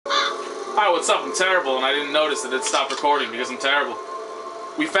Hi, what's up? I'm terrible, and I didn't notice that it stopped recording because I'm terrible.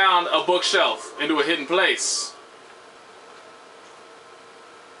 We found a bookshelf into a hidden place.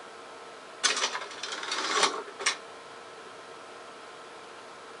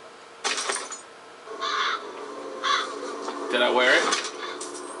 Did I wear it?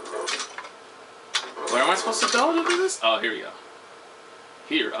 Where am I supposed to go to do this? Oh, here we go.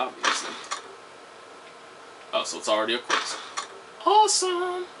 Here, obviously. Oh, so it's already equipped.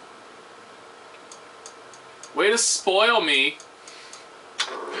 Awesome! Way to spoil me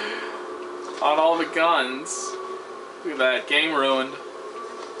on all the guns. Look at that, game ruined.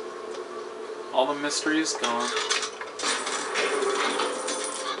 All the mystery is gone.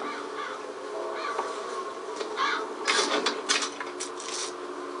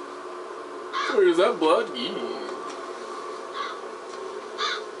 Where's that blood? Yeah.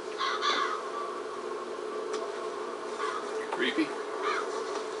 Creepy.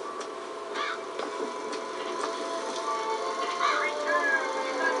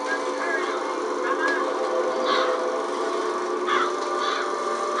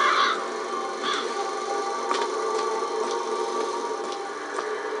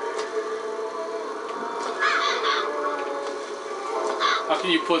 How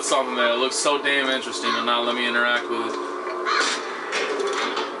can you put something there that looks so damn interesting and not let me interact with it?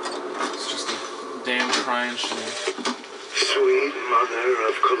 It's just a damn crying shame. Sweet Mother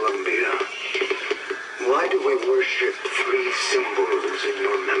of Columbia, why do we worship three symbols in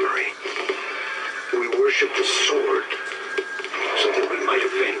your memory? We worship the sword, so that we might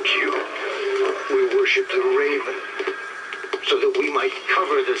avenge you. We worship the raven, so that we might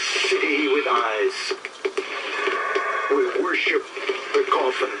cover the city with eyes. We worship the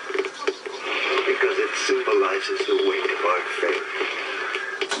coffin, because it symbolizes the weight of our faith.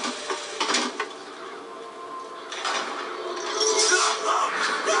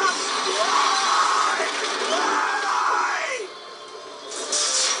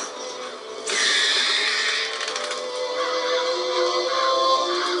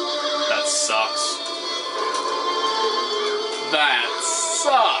 That sucks. That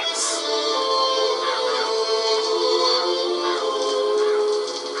sucks.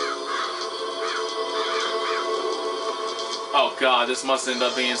 Oh god, this must end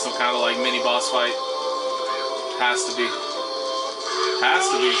up being some kind of like mini boss fight. Has to be. Has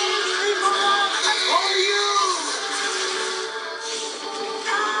to be.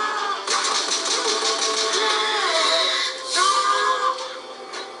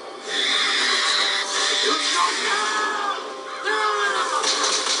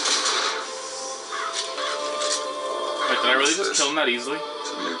 Wait, did I really just kill him that easily?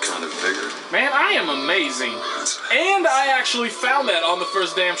 It's a new kind of vigor. Man, I am amazing. And I actually found that on the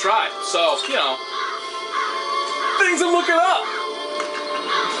first damn try. So, you know, things are looking up.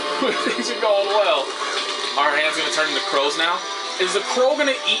 Things are going well. Our hand's gonna turn into crows now. Is the crow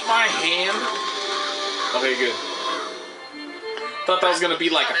gonna eat my hand? Okay, good. Thought that was gonna be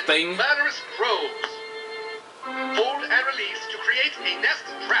like a thing. Murderous crows. Hold and release to create a nest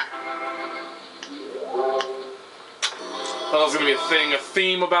trap. Thought it was gonna be a thing, a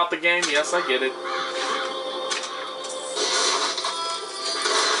theme about the game. Yes, I get it.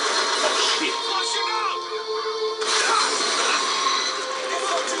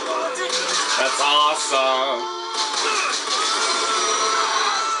 That's awesome.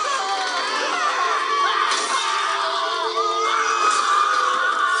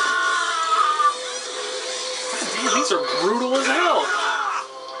 Damn, these are brutal as hell.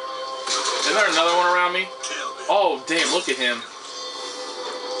 Isn't there another one around me? Oh, damn, look at him.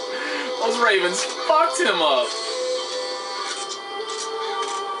 Those ravens fucked him up.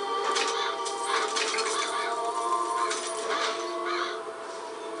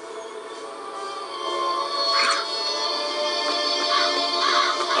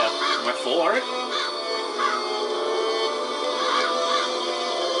 Am I full already?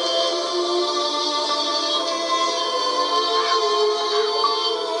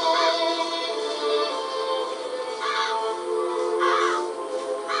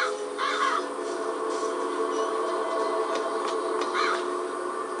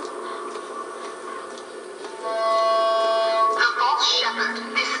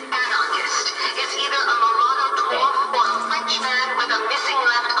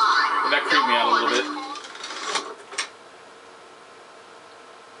 That creeped me out a little bit.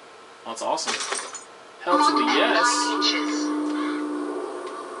 That's awesome. Hell to the yes.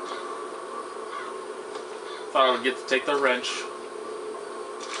 Thought I would get to take the wrench.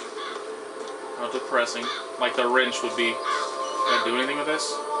 How depressing. Like the wrench would be. Can I do anything with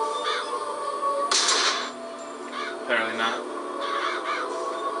this? Apparently not.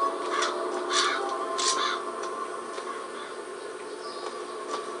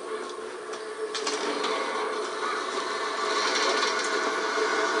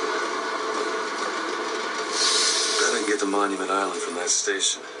 Monument Island from that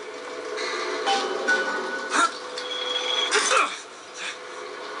station.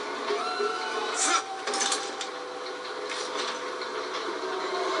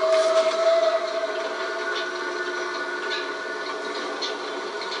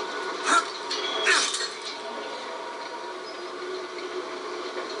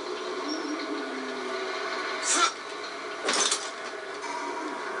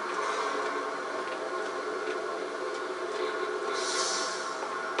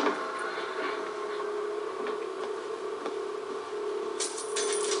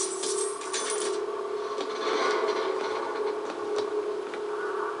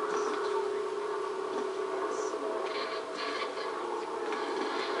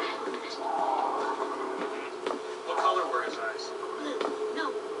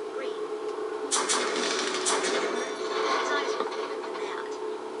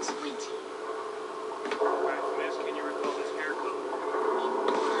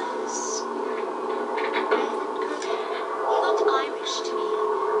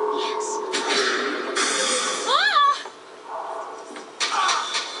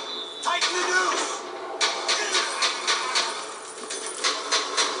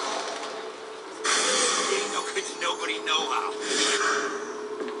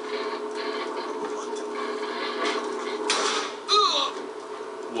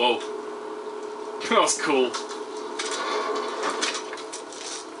 Whoa. That was cool.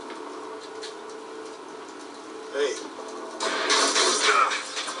 Hey.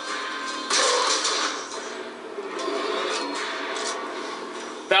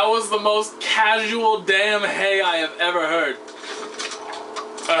 That was the most casual damn hey I have ever heard.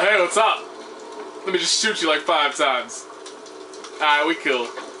 Hey, what's up? Let me just shoot you like 5 times. Alright, we cool.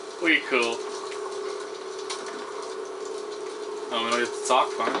 We cool. Oh, we don't get to talk,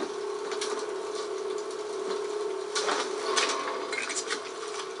 fine.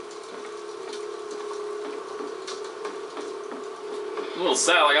 A little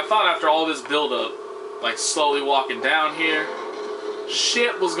sad, like I thought after all this build-up, like slowly walking down here,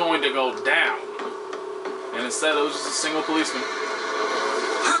 shit was going to go down. And instead it was just a single policeman.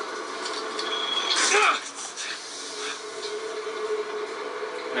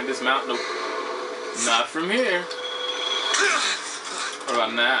 And dismount, nope. Not from here. What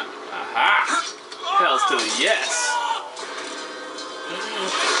about now? Aha! Hells to the yes!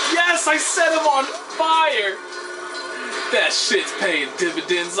 Yes, I set him on fire! That shit's paying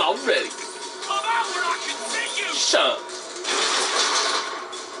dividends already. Shut up.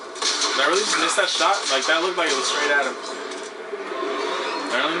 Did I really just miss that shot? Like, that looked like it was straight at him.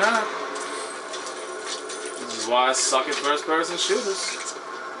 Apparently not. This is why I suck at first-person shooters.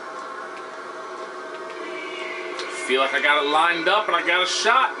 I feel like I got it lined up and I got a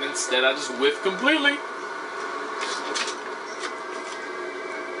shot, and instead I just whiffed completely.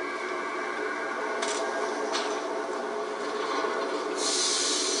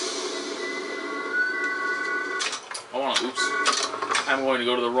 Oops. I'm going to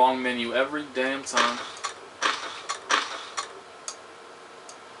go to the wrong menu every damn time.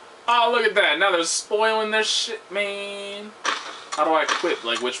 Oh, look at that. Now they're spoiling their shit, man. How do I equip?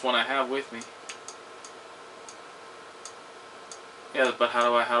 Like, which one I have with me? Yeah, but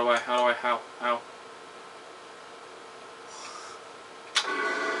how? How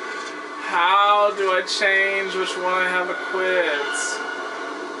do I change which one I have equipped?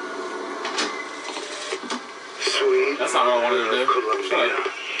 That's not what I wanted to do. Shut up.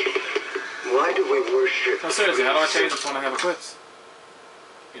 Why do we worship? No, seriously, how do I change which one I have equipped?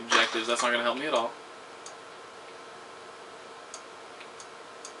 Objectives, that's not going to help me at all.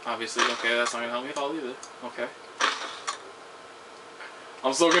 Obviously, okay, that's not going to help me at all either. Okay.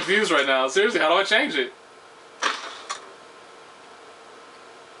 I'm so confused right now. Seriously, how do I change it?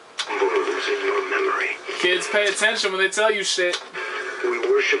 Symbols in your memory. Kids, pay attention when they tell you shit. We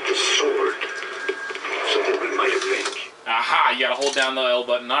worship the sword so that we might avenge. Aha, you gotta hold down the L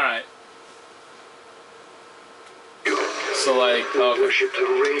button, alright. So like, we worship the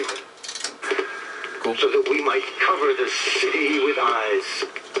raven. Cool. So that we might cover the city with eyes.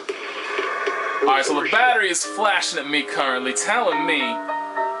 Alright, so the battery is flashing at me currently, telling me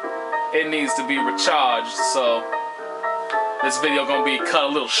it needs to be recharged, so this video gonna be cut a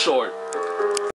little short.